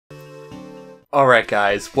Alright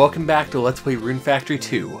guys, welcome back to Let's Play Rune Factory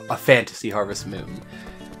 2, A Fantasy Harvest Moon.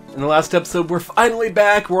 In the last episode, we're finally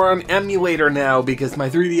back. We're on emulator now because my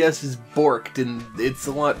 3DS is borked and it's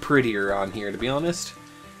a lot prettier on here, to be honest.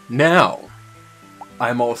 Now,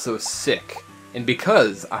 I'm also sick. And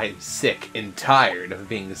because I'm sick and tired of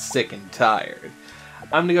being sick and tired,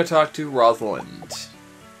 I'm gonna go talk to Rosalind.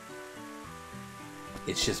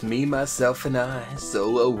 It's just me, myself, and I,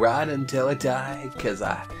 solo ride until I die, 'cause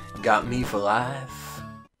I got me for life.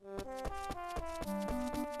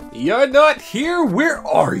 You're not here? Where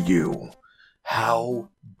are you? How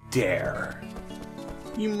dare.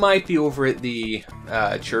 You might be over at the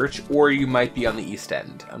church, or you might be on the East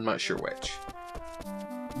End. I'm not sure which.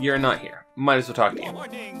 You're not here. Might as well talk to you. Good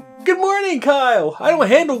morning! Good morning, Kyle! I don't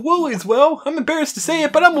handle woolies well. I'm embarrassed to say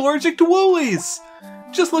it, but I'm allergic to woolies.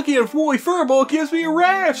 Just looking at a woolly furball gives me a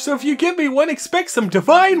rash, so if you give me one, expect some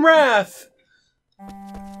divine wrath.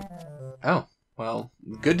 Oh, well,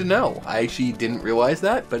 good to know. I actually didn't realize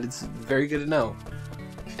that, but it's very good to know.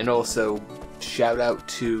 And also, shout out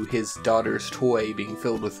to his daughter's toy being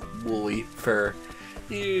filled with woolly fur.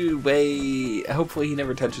 Ew, wait, hopefully he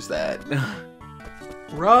never touches that.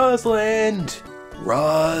 Rosalind!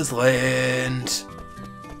 Rosalind!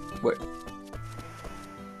 What?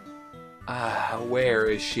 Where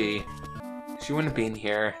is she? She wouldn't be in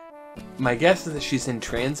here. My guess is that she's in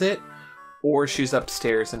transit, or she's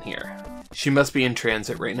upstairs in here. She must be in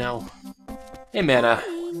transit right now. Hey, Mana.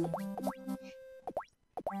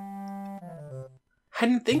 I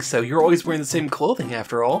didn't think so. You're always wearing the same clothing,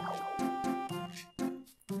 after all.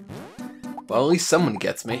 Well, at least someone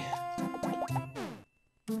gets me.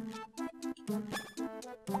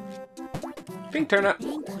 Pink turnip.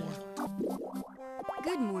 Thank you.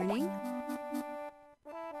 Good morning.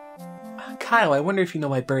 Kyle, I wonder if you know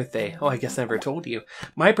my birthday. Oh, I guess I never told you.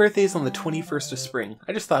 My birthday is on the 21st of spring.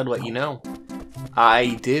 I just thought I'd let you know.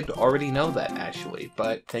 I did already know that, actually,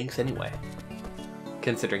 but thanks anyway.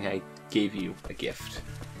 Considering I gave you a gift.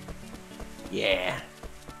 Yeah.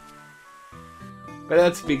 But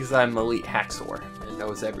that's because I'm Elite Hacksaw and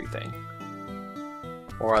knows everything.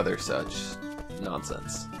 Or other such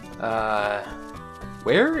nonsense.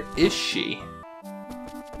 Where is she?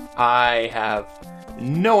 I have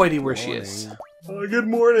no idea where she is. Good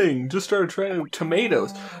morning. Just started trying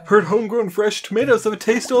tomatoes. Heard homegrown fresh tomatoes have a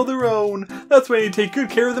taste all their own. That's why you take good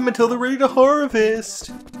care of them until they're ready to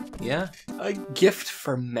harvest. Yeah, a gift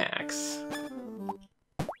for Max.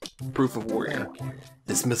 Proof of warrior.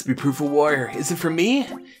 This must be proof of warrior. Is it for me?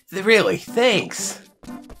 Really? Thanks.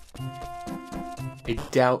 I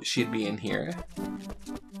doubt she'd be in here.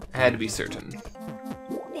 I had to be certain.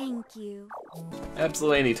 Thank you.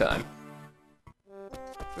 Absolutely anytime.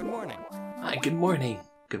 Good morning. Hi, good morning.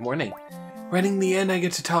 Good morning. Running the inn, I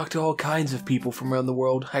get to talk to all kinds of people from around the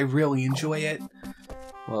world. I really enjoy it.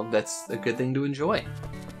 Well, that's a good thing to enjoy.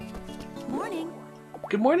 Morning.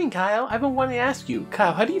 Good morning, Kyle. I've been wanting to ask you.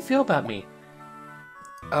 Kyle, how do you feel about me?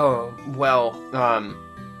 Oh, well,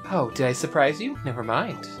 oh, did I surprise you? Never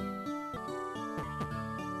mind.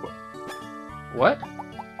 What?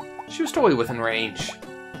 She was totally within range.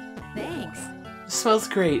 Thanks. Smells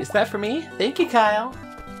great. Is that for me? Thank you, Kyle.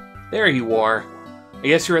 There you are. I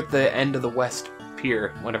guess you're at the end of the west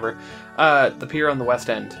pier, whatever. The pier on the west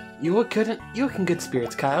end. You look good. You look in good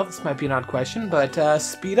spirits, Kyle. This might be an odd question, but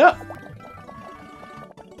speed up.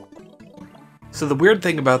 So the weird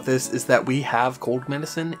thing about this is that we have cold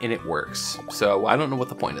medicine and it works. So I don't know what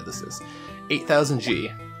the point of this is. 8,000 G.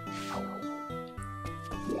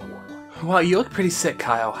 Wow, you look pretty sick,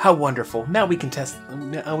 Kyle. How wonderful. Now we can test.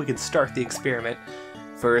 Now we can start the experiment.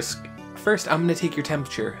 First, I'm gonna take your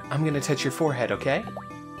temperature. I'm gonna touch your forehead, okay?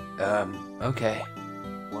 Okay.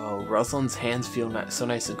 Whoa, Rosalind's hands feel not so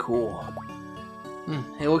nice and cool.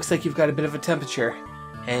 It looks like you've got a bit of a temperature,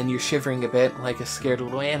 and you're shivering a bit like a scared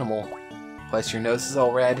little animal. Plus, your nose is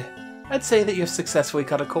all red. I'd say that you've successfully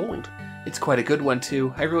caught a cold. It's quite a good one,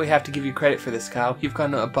 too. I really have to give you credit for this, Kyle. You've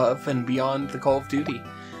gone above and beyond the call of duty.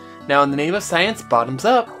 Now, in the name of science, bottoms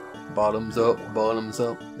up. Bottoms up, bottoms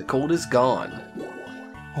up. The cold is gone.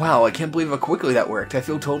 Wow, I can't believe how quickly that worked. I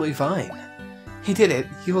feel totally fine. You did it.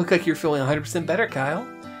 You look like you're feeling 100% better, Kyle.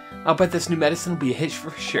 I'll bet this new medicine will be a hit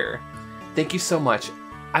for sure. Thank you so much.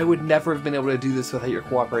 I would never have been able to do this without your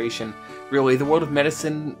cooperation. Really, the world of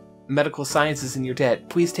medical science is in your debt.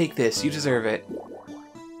 Please take this. You deserve it.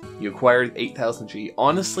 You acquired 8,000 G.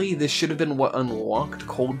 Honestly, this should have been what unlocked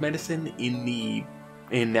cold medicine in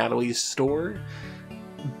Natalie's store.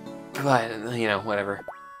 But, you know, whatever.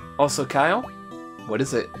 Also, Kyle? What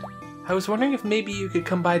is it? I was wondering if maybe you could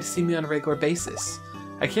come by to see me on a regular basis.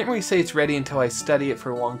 I can't really say it's ready until I study it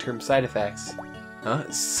for long-term side effects. Huh?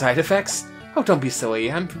 Side effects? Oh, don't be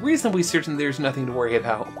silly. I'm reasonably certain there's nothing to worry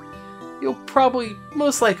about. You'll probably,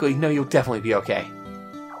 most likely, no, you'll definitely be okay.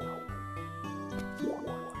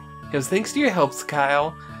 It was thanks to your helps,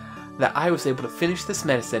 Kyle, that I was able to finish this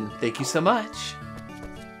medicine. Thank you so much.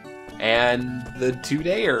 And the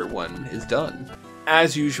 2-dayer one is done.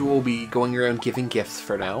 As usual, we'll be going around giving gifts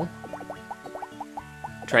for now.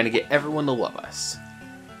 Trying to get everyone to love us.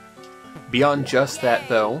 Beyond just that,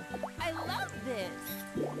 though. I love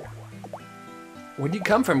this. Where'd you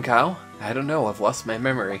come from, Kyle? I don't know, I've lost my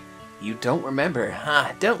memory. You don't remember?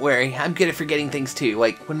 Huh, don't worry, I'm good at forgetting things too,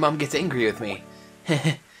 like when Mom gets angry with me.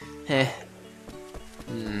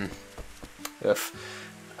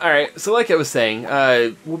 Alright, so like I was saying,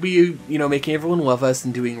 we'll be, making everyone love us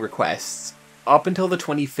and doing requests. Up until the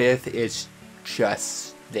 25th, it's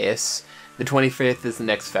just this. The 25th is the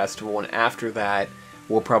next festival, and after that,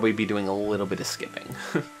 we'll probably be doing a little bit of skipping.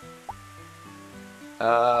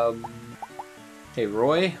 Hey,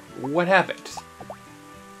 Roy, what happened?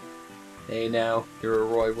 Hey now, you're a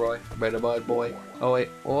Roy, red mud boy. Oh wait,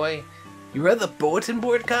 Roy, you read the bulletin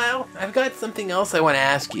board, Kyle? I've got something else I want to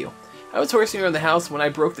ask you. I was horsing around the house when I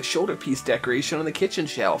broke the shoulder piece decoration on the kitchen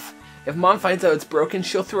shelf. If Mom finds out it's broken,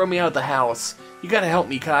 she'll throw me out of the house. You gotta help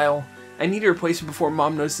me, Kyle. I need to replace it before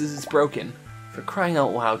Mom notices it's broken. For crying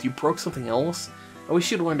out loud, you broke something else? I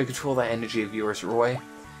wish you'd learn to control that energy of yours, Roy.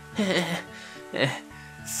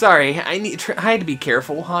 Sorry, I had to be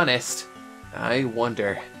careful, honest. I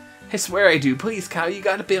wonder. I swear I do. Please, Kyle, you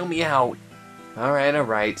gotta bail me out.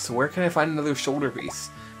 Alright. So where can I find another shoulder piece?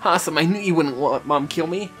 Awesome, I knew you wouldn't let Mom kill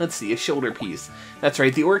me. Let's see, a shoulder piece. That's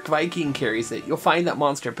right, the Orc Viking carries it. You'll find that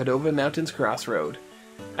monster Padova Mountains Crossroad.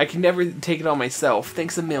 I can never take it on myself.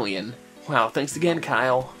 Thanks a million. Wow, thanks again,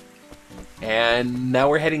 Kyle. And now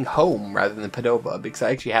we're heading home rather than Padova, because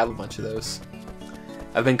I actually have a bunch of those.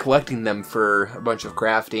 I've been collecting them for a bunch of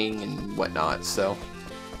crafting and whatnot, so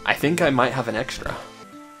I think I might have an extra.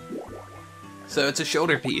 So it's a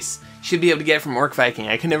shoulder piece. Should be able to get it from Orc Viking.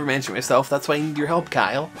 I can never manage it myself, that's why I need your help,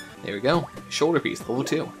 Kyle. There we go. Shoulder piece, level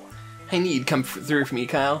 2. I need you to come through for me,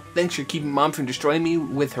 Kyle. Thanks for keeping Mom from destroying me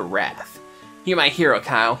with her wrath. You're my hero,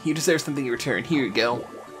 Kyle. You deserve something in return. Here you go.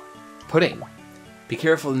 Pudding. Be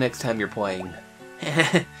careful the next time you're playing.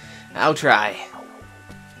 I'll try.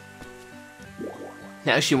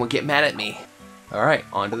 Now she won't get mad at me. Alright,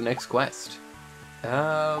 on to the next quest.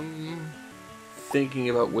 Thinking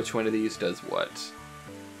about which one of these does what.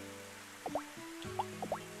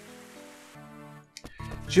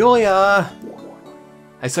 Julia!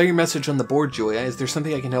 I saw your message on the board, Julia. Is there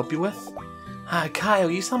something I can help you with? Kyle,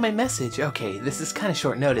 you saw my message. Okay, this is kind of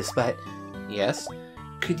short notice, but... Yes?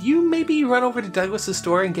 Could you maybe run over to Douglas's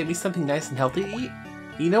store and get me something nice and healthy to eat?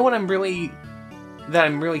 You know what I'm really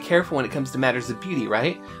careful when it comes to matters of beauty,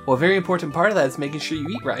 right? Well, a very important part of that is making sure you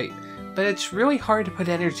eat right. But it's really hard to put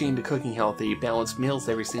energy into cooking healthy, balanced meals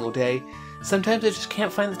every single day. Sometimes I just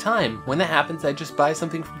can't find the time. When that happens, I just buy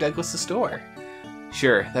something from Douglas's store.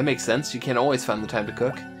 Sure, that makes sense. You can't always find the time to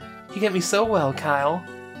cook. You get me so well, Kyle.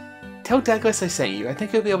 Tell Douglas I sent you. I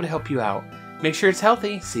think he'll be able to help you out. Make sure it's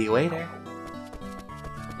healthy. See you later.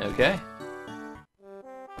 Okay.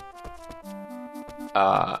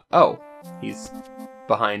 Oh. He's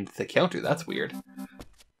behind the counter. That's weird.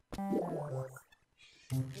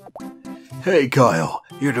 Hey, Kyle.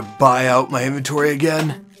 Here to buy out my inventory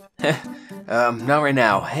again? Not right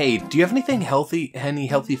now. Hey, do you have anything healthy, any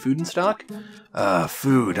healthy food in stock?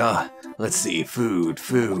 Food, huh? Let's see, food.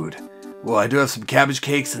 Well, I do have some cabbage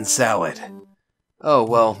cakes and salad. Oh,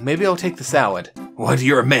 well, maybe I'll take the salad. What?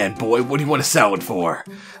 You're a man, boy. What do you want a salad for?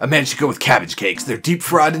 A man should go with cabbage cakes. They're deep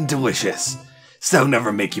fried and delicious. So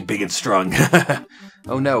never make you big and strong.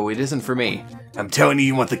 Oh no, it isn't for me. I'm telling you,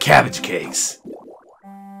 you want the cabbage cakes.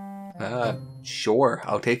 Sure,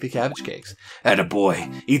 I'll take the cabbage cakes.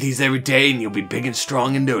 Attaboy. Eat these every day and you'll be big and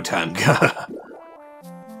strong in no time.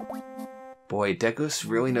 Boy, Douglas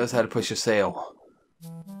really knows how to push a sale.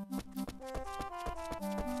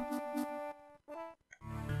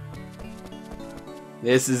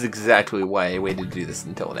 This is exactly why I waited to do this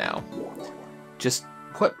until now. Just,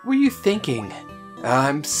 what were you thinking?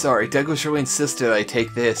 I'm sorry, Douglas really insisted I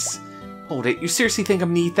take this. Hold it, you seriously think I'm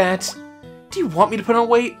gonna eat that? Do you want me to put on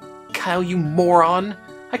weight? Kyle, you moron!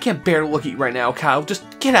 I can't bear to look at you right now, Kyle.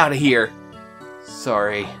 Just get out of here!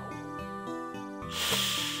 Sorry.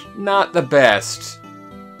 Not the best.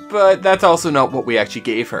 But that's also not what we actually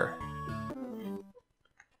gave her.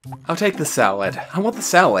 I'll take the salad. I want the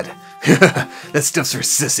salad. That stuff's for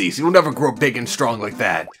sissies. You'll never grow big and strong like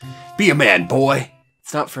that. Be a man, boy.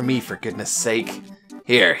 It's not for me, for goodness sake.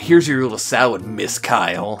 Here's your little salad, Miss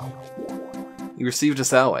Kyle. You received a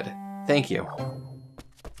salad. Thank you.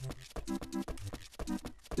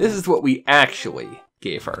 This is what we actually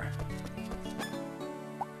gave her.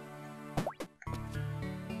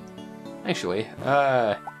 Actually,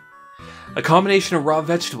 a combination of raw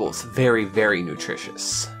vegetables. Very, very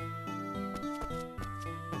nutritious.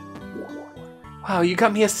 Wow, you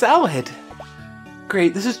got me a salad!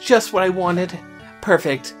 Great, this is just what I wanted.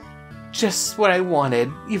 Perfect. Just what I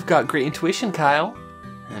wanted. You've got great intuition, Kyle.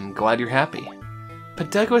 I'm glad you're happy. But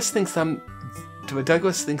Douglas thinks I'm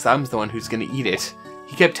the one who's gonna eat it.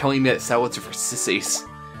 He kept telling me that salads are for sissies.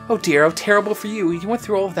 Oh dear, how terrible for you. You went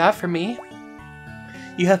through all of that for me.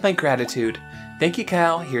 You have my gratitude. Thank you,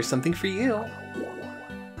 Kyle. Here's something for you.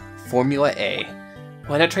 Formula A.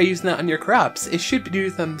 Why not try using that on your crops? It should do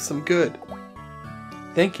them some good.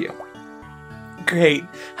 Thank you. Great.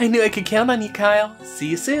 I knew I could count on you, Kyle. See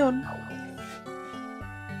you soon.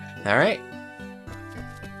 Alright.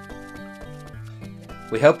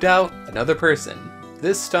 We helped out another person.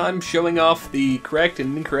 This time showing off the correct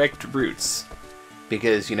and incorrect routes.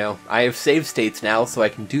 Because, you know, I have save states now, so I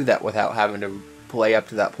can do that without having to play up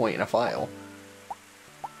to that point in a file.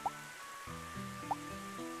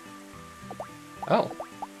 Oh.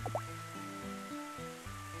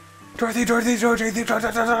 Dorothy,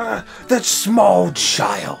 that small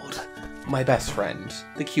child. My best friend.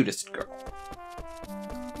 The cutest girl.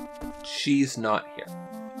 She's not here.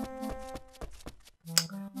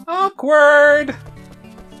 Awkward!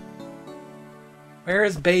 Where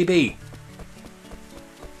is baby?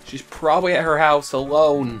 She's probably at her house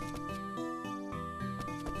alone.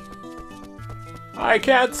 I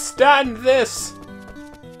can't stand this!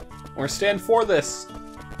 Or stand for this.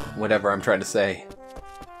 Whatever I'm trying to say.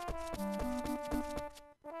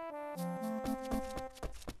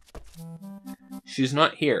 She's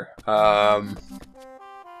not here.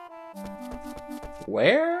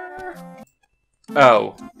 Where?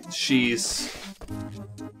 Oh, she's...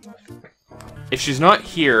 If she's not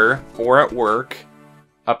here, or at work,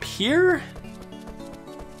 up here?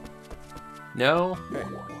 No?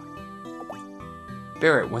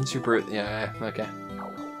 Barrett, when's your birthday? Yeah, okay.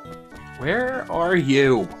 Where are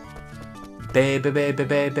you? Baby, baby,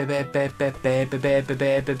 baby, baby, baby, baby, baby,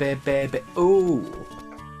 baby, baby, baby. Ooh.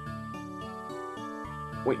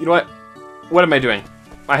 Wait, you know what? What am I doing?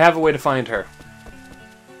 I have a way to find her.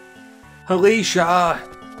 Alicia!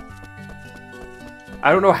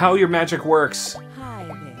 I don't know how your magic works. Hi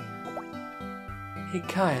there. Hey,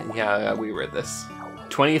 Kyle. Yeah, we read this.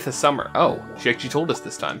 20th of summer. Oh, she actually told us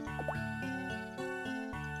this time.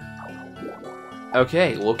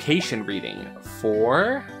 Okay, location reading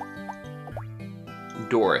for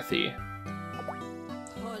Dorothy.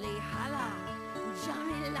 Holy hala,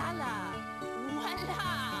 jamilala, voila.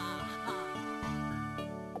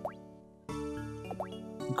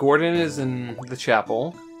 Gordon is in the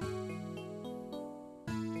chapel.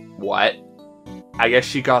 What? I guess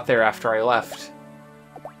she got there after I left.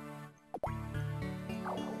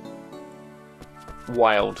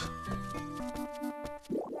 Wild.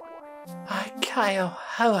 Hi, Kyle.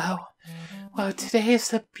 Hello. Well, today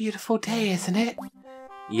is a beautiful day, isn't it?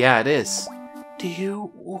 Yeah, it is. Do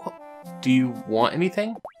you want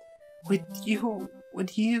anything? Would you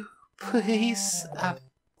please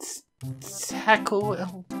tackle a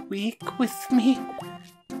week with me?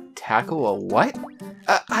 Tackle a what?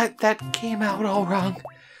 That came out all wrong.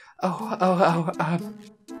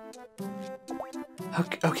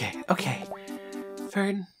 Okay.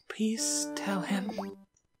 Fern, please tell him.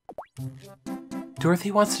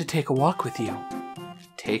 Dorothy wants to take a walk with you.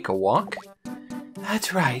 Take a walk?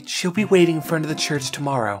 That's right. She'll be waiting in front of the church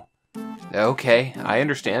tomorrow. Okay, I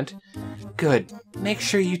understand. Good. Make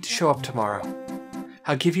sure you show up tomorrow.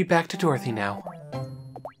 I'll give you back to Dorothy now.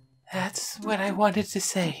 That's what I wanted to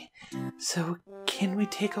say. So, can we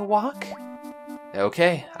take a walk?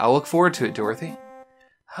 Okay, I'll look forward to it, Dorothy.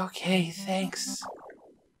 Okay, thanks.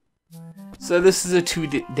 So this is a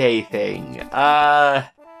 2-day thing.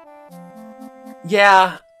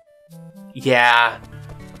 Yeah.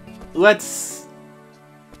 Let's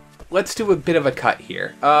do a bit of a cut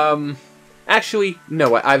here. Actually,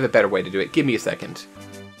 no, I have a better way to do it. Give me a second.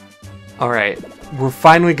 Alright, we're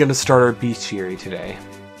finally going to start our bestiary today.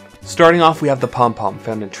 Starting off, we have the Pom-Pom,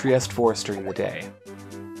 found in Trieste Forest during the day.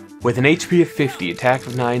 With an HP of 50, attack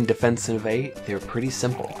of 9, defense of 8, they're pretty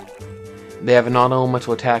simple. They have a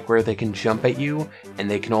non-elemental attack where they can jump at you,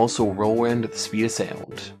 and they can also roll in at the speed of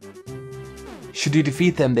sound. Should you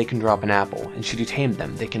defeat them, they can drop an apple, and should you tame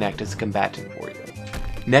them, they can act as a combatant for you.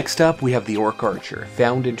 Next up, we have the Orc Archer,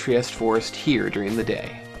 found in Trieste Forest here during the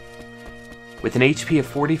day. With an HP of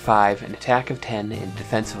 45, an attack of 10, and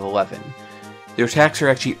defense of 11, their attacks are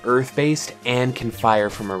actually earth-based and can fire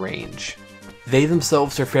from a range. They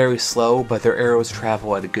themselves are fairly slow, but their arrows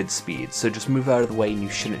travel at a good speed, so just move out of the way and you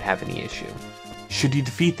shouldn't have any issue. Should you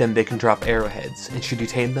defeat them, they can drop arrowheads, and should you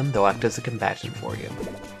tame them, they'll act as a combatant for you.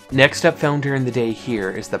 Next up found during the day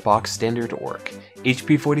here is the Box Standard Orc.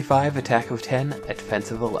 HP 45, attack of 10, a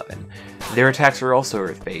defense of 11. Their attacks are also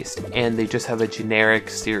earth-based, and they just have a generic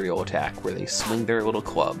serial attack where they swing their little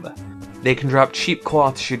club. They can drop cheap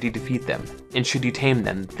cloth should you defeat them, and should you tame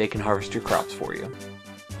them, they can harvest your crops for you.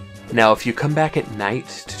 Now, if you come back at night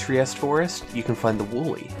to Trieste Forest, you can find the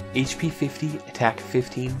Woolly. HP 50, attack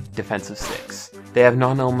 15, defense of 6. They have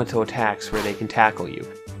non-elemental attacks where they can tackle you.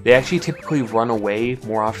 They actually typically run away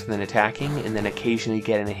more often than attacking, and then occasionally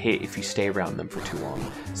get in a hit if you stay around them for too long.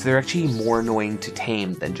 So they're actually more annoying to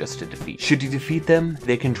tame than just to defeat. Should you defeat them,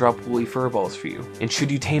 they can drop woolly furballs for you, and should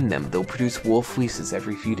you tame them, they'll produce wool fleeces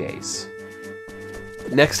every few days.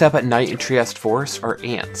 Next up at night in Trieste Forest are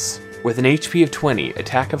ants. With an HP of 20,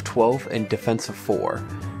 attack of 12, and defense of 4.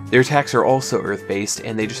 Their attacks are also earth-based,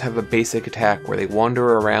 and they just have a basic attack where they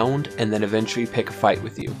wander around and then eventually pick a fight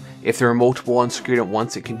with you. If there are multiple on screen at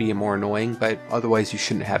once, it can be more annoying, but otherwise you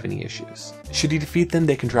shouldn't have any issues. Should you defeat them,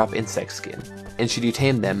 they can drop insect skin, and should you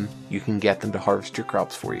tame them, you can get them to harvest your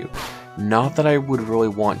crops for you. Not that I would really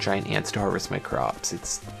want giant ants to harvest my crops,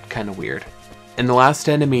 it's kinda weird. And the last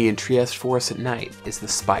enemy in Trieste Forest at night is the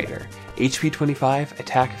Spider. HP 25,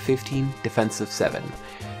 attack 15, defense of 7.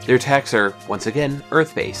 Their attacks are, once again,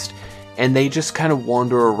 earth-based, and they just kind of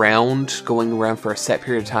wander around, going around for a set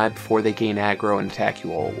period of time before they gain aggro and attack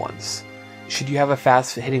you all at once. Should you have a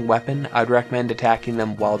fast-hitting weapon, I'd recommend attacking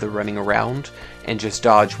them while they're running around, and just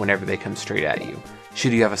dodge whenever they come straight at you.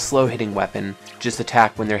 Should you have a slow-hitting weapon, just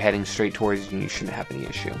attack when they're heading straight towards you and you shouldn't have any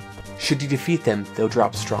issue. Should you defeat them, they'll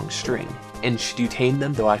drop strong string, and should you tame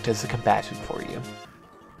them, they'll act as a combatant for you.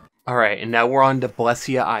 Alright, and now we're on to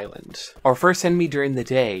Blessia Island. Our first enemy during the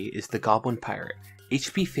day is the Goblin Pirate.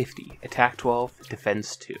 HP 50, attack 12,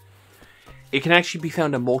 defense 2. It can actually be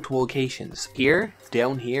found in multiple locations, here,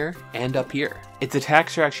 down here, and up here. Its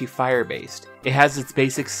attacks are actually fire-based. It has its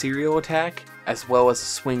basic serial attack, as well as a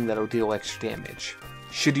swing that'll deal extra damage.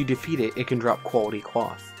 Should you defeat it, it can drop quality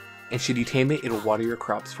cloth, and should you tame it, it'll water your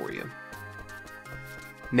crops for you.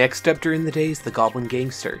 Next up during the day is the Goblin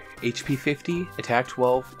Gangster, HP 50, attack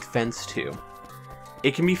 12, defense 2.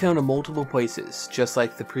 It can be found in multiple places, just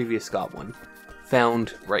like the previous Goblin.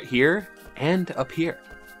 Found right here, and up here.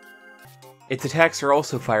 Its attacks are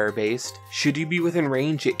also fire-based. Should you be within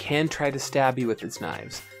range, it can try to stab you with its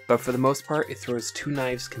knives, but for the most part, it throws 2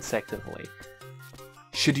 knives consecutively.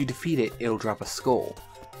 Should you defeat it, it'll drop a skull,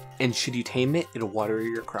 and should you tame it, it'll water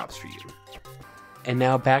your crops for you. And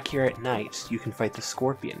now back here at night, you can fight the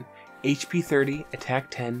Scorpion. HP 30,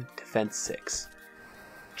 attack 10, defense 6.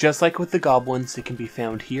 Just like with the goblins, it can be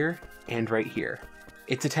found here and right here.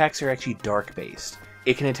 Its attacks are actually dark-based.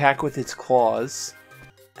 It can attack with its claws,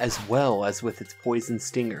 as well as with its poison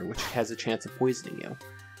stinger, which has a chance of poisoning you.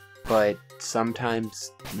 But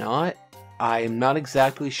sometimes not. I'm not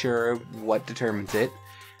exactly sure what determines it,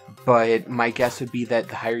 but my guess would be that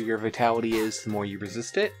the higher your vitality is, the more you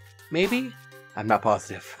resist it, maybe? I'm not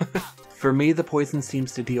positive. For me, the poison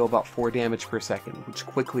seems to deal about 4 damage per second, which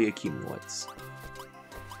quickly accumulates.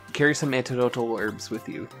 Carry some antidotal herbs with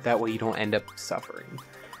you, that way you don't end up suffering.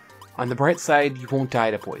 On the bright side, you won't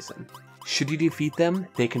die to poison. Should you defeat them,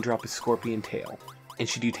 they can drop a scorpion tail, and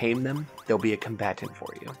should you tame them, they'll be a combatant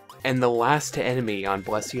for you. And the last enemy on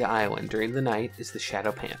Blessia Island during the night is the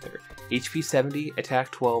Shadow Panther. HP 70,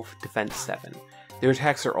 attack 12, defense 7. Their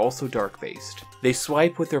attacks are also dark-based. They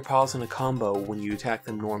swipe with their paws in a combo when you attack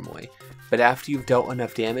them normally, but after you've dealt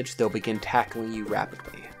enough damage, they'll begin tackling you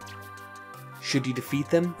rapidly. Should you defeat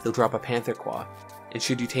them, they'll drop a Panther Claw, and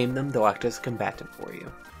should you tame them, they'll act as a combatant for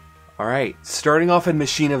you. Alright, starting off in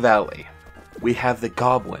Machina Valley, we have the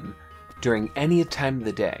Goblin during any time of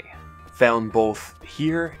the day, found both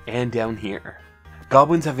here and down here.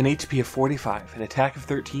 Goblins have an HP of 45, an attack of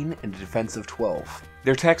 13, and a defense of 12.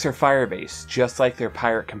 Their attacks are fire-based, just like their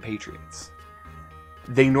pirate compatriots.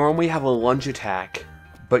 They normally have a lunge attack,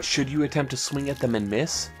 but should you attempt to swing at them and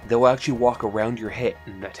miss, they'll actually walk around your hit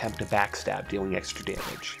and attempt to backstab, dealing extra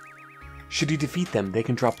damage. Should you defeat them, they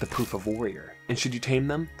can drop the Proof of Warrior, and should you tame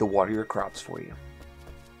them, they'll water your crops for you.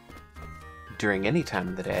 During any time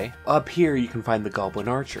of the day, up here you can find the Goblin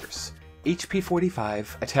Archers. HP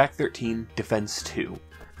 45, attack 13, defense 2.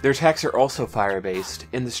 Their attacks are also fire-based,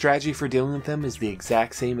 and the strategy for dealing with them is the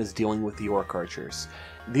exact same as dealing with the Orc Archers.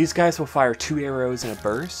 These guys will fire 2 arrows in a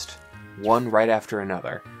burst, one right after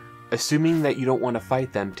another. Assuming that you don't want to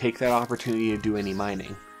fight them, take that opportunity to do any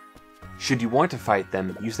mining. Should you want to fight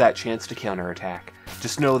them, use that chance to counterattack.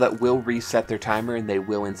 Just know that we'll reset their timer and they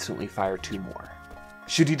will instantly fire 2 more.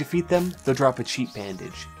 Should you defeat them, they'll drop a cheap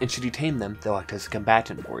bandage, and should you tame them, they'll act as a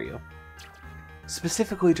combatant for you.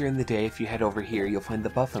 Specifically during the day, if you head over here, you'll find the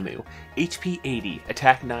Buffamoo, HP 80,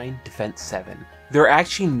 Attack 9, Defense 7. They're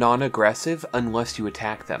actually non-aggressive unless you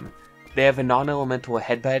attack them. They have a non-elemental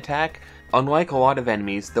headbutt attack. Unlike a lot of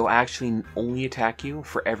enemies, they'll actually only attack you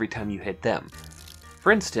for every time you hit them.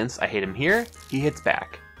 For instance, I hit him here, he hits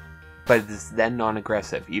back. But it is then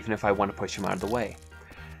non-aggressive, even if I want to push him out of the way.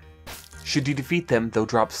 Should you defeat them, they'll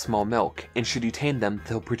drop small milk, and should you tame them,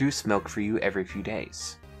 they'll produce milk for you every few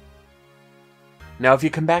days. Now if you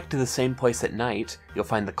come back to the same place at night, you'll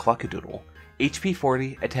find the Cluckadoodle, HP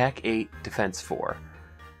 40, Attack 8, Defense 4.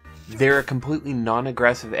 They're a completely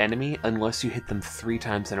non-aggressive enemy unless you hit them 3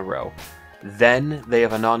 times in a row. Then they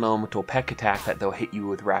have a non-elemental peck attack that they'll hit you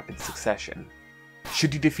with rapid succession.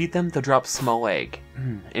 Should you defeat them, they'll drop small egg,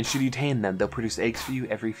 and should you tame them, they'll produce eggs for you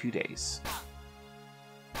every few days.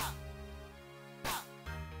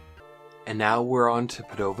 And now we're on to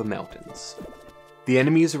Padova Mountains. The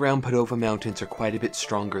enemies around Padova Mountains are quite a bit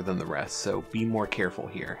stronger than the rest, so be more careful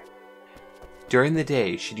here. During the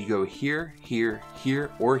day, should you go here, here,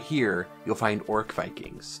 here, or here, you'll find Orc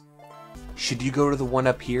Vikings. Should you go to the one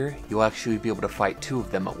up here, you'll actually be able to fight 2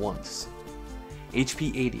 of them at once.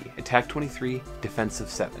 HP 80, Attack 23, Defensive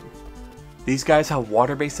 7. These guys have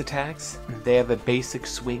water-based attacks, they have a basic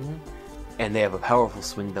swing, and they have a powerful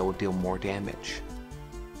swing that will deal more damage.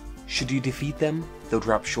 Should you defeat them, they'll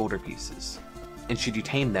drop shoulder pieces. And should you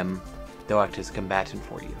tame them, they'll act as a combatant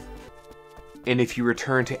for you. And if you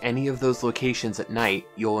return to any of those locations at night,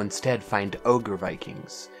 you'll instead find Ogre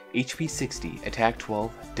Vikings, HP 60, Attack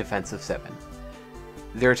 12, Defensive 7.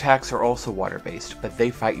 Their attacks are also water-based, but they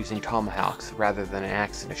fight using tomahawks rather than an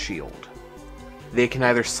axe and a shield. They can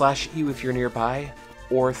either slash at you if you're nearby,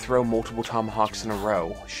 or throw multiple tomahawks in a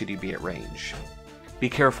row should you be at range. Be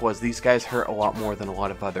careful, as these guys hurt a lot more than a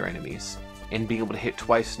lot of other enemies, and being able to hit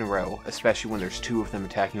twice in a row, especially when there's 2 of them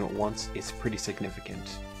attacking you at once, is pretty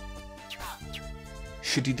significant.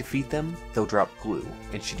 Should you defeat them, they'll drop glue,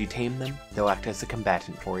 and should you tame them, they'll act as a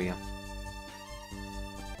combatant for you.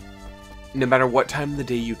 No matter what time of the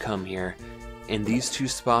day you come here, in these 2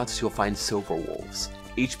 spots you'll find Silver Wolves,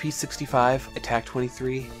 HP 65, Attack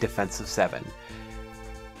 23, Defensive 7.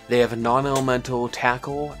 They have a non-elemental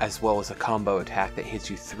tackle as well as a combo attack that hits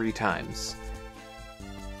you 3 times.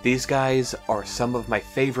 These guys are some of my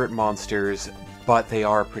favorite monsters, but they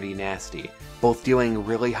are pretty nasty. Both dealing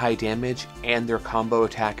really high damage and their combo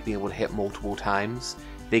attack being able to hit multiple times,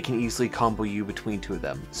 they can easily combo you between 2 of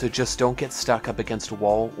them. So just don't get stuck up against a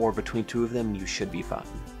wall or between 2 of them, you should be fine.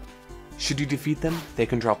 Should you defeat them, they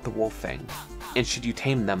can drop the Wolf Fang. And should you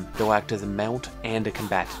tame them, they'll act as a mount and a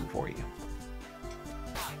combatant for you.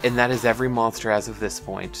 And that is every monster as of this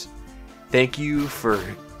point. Thank you for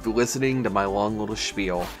listening to my long little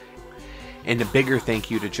spiel. And a bigger thank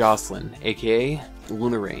you to Jocelyn, aka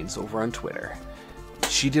Luna Reigns, over on Twitter.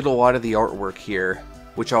 She did a lot of the artwork here,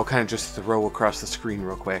 which I'll kind of just throw across the screen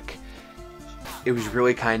real quick. It was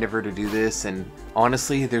really kind of her to do this, and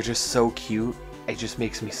honestly, they're just so cute. It just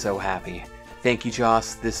makes me so happy. Thank you,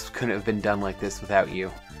 Joss. This couldn't have been done like this without you.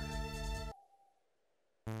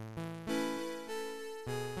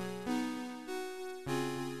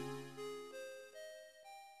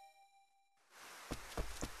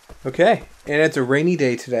 Okay, and it's a rainy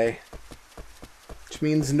day today, which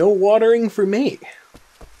means no watering for me.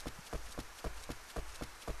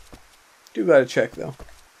 Do gotta check though.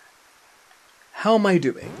 How am I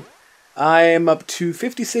doing? I am up to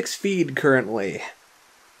 56 feed currently.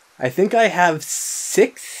 I think I have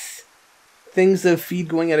 6 things of feed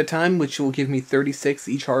going at a time, which will give me 36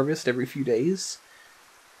 each harvest every few days.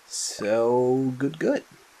 So, good.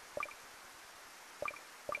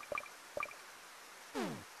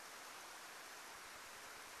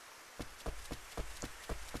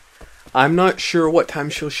 I'm not sure what time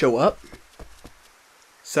she'll show up,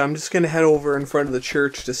 so I'm just going to head over in front of the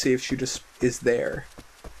church to see if she just is there.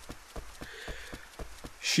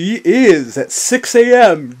 She is at 6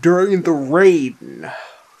 a.m. during the rain.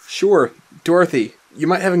 Sure, Dorothy, you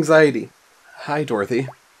might have anxiety. Hi, Dorothy.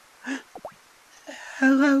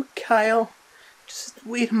 Hello, Kyle. Just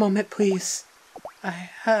wait a moment, please.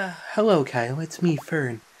 Hello, Kyle. It's me,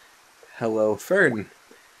 Fern. Hello, Fern.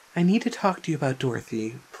 I need to talk to you about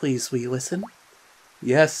Dorothy. Please, will you listen?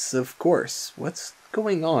 Yes, of course. What's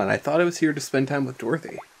going on? I thought I was here to spend time with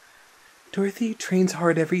Dorothy. Dorothy trains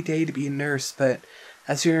hard every day to be a nurse, but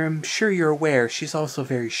as I'm sure you're aware, she's also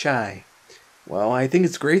very shy. Well, I think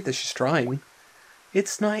it's great that she's trying.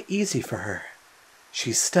 It's not easy for her.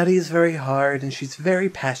 She studies very hard, and she's very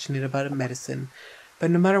passionate about medicine, But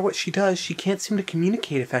no matter what she does, she can't seem to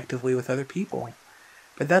communicate effectively with other people.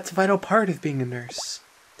 But that's a vital part of being a nurse.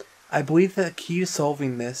 I believe that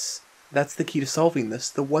that's the key to solving this,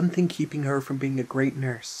 the one thing keeping her from being a great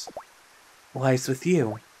nurse, lies with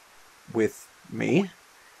you. With me?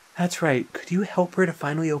 That's right. Could you help her to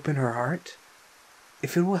finally open her heart?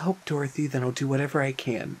 If it will help Dorothy, then I'll do whatever I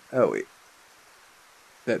can. Oh, wait.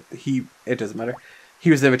 It doesn't matter. He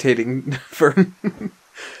was imitating Fern.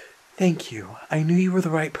 Thank you. I knew you were the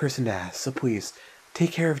right person to ask, so please,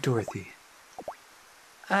 take care of Dorothy.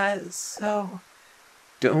 Please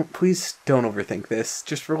don't overthink this.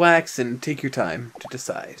 Just relax and take your time to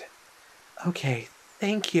decide. Okay,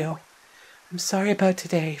 thank you. I'm sorry about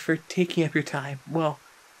today for taking up your time. Well,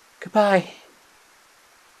 goodbye.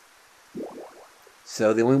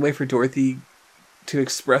 So the only way for Dorothy to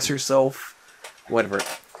express herself... Whatever.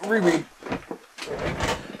 Reread.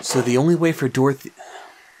 So the only way for Dorothy...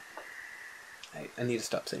 I need to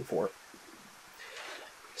stop saying for.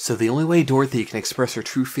 So the only way Dorothy can express her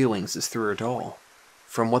true feelings is through her doll.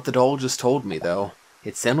 From what the doll just told me, though,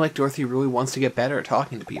 it sounded like Dorothy really wants to get better at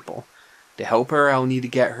talking to people. To help her, I'll need to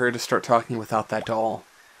get her to start talking without that doll.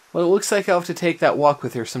 Well, it looks like I'll have to take that walk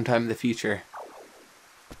with her sometime in the future.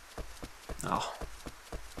 Oh.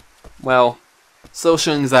 Well,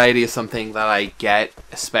 social anxiety is something that I get,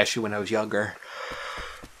 especially when I was younger.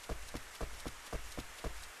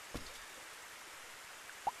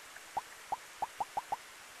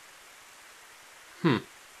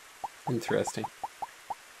 Interesting.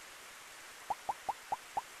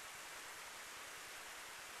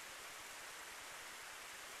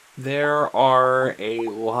 There are a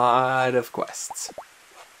lot of quests.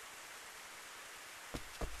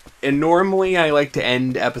 And normally I like to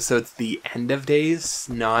end episodes at the end of days,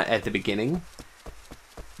 not at the beginning.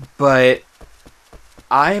 But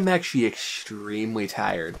I'm actually extremely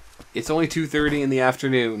tired. It's only 2:30 in the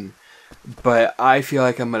afternoon, but I feel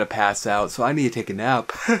like I'm going to pass out, so I need to take a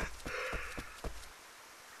nap.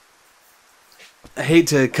 I hate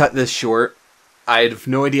to cut this short. I have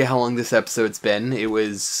no idea how long this episode's been. It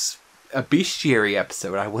was a bestiary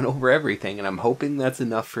episode. I went over everything, and I'm hoping that's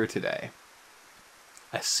enough for today.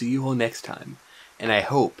 I see you all next time, and I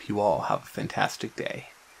hope you all have a fantastic day.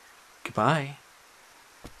 Goodbye.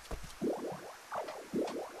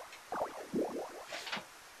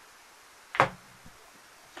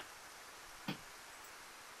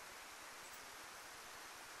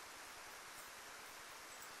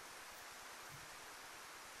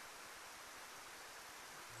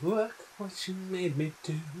 Look what you made me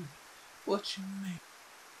do. What you made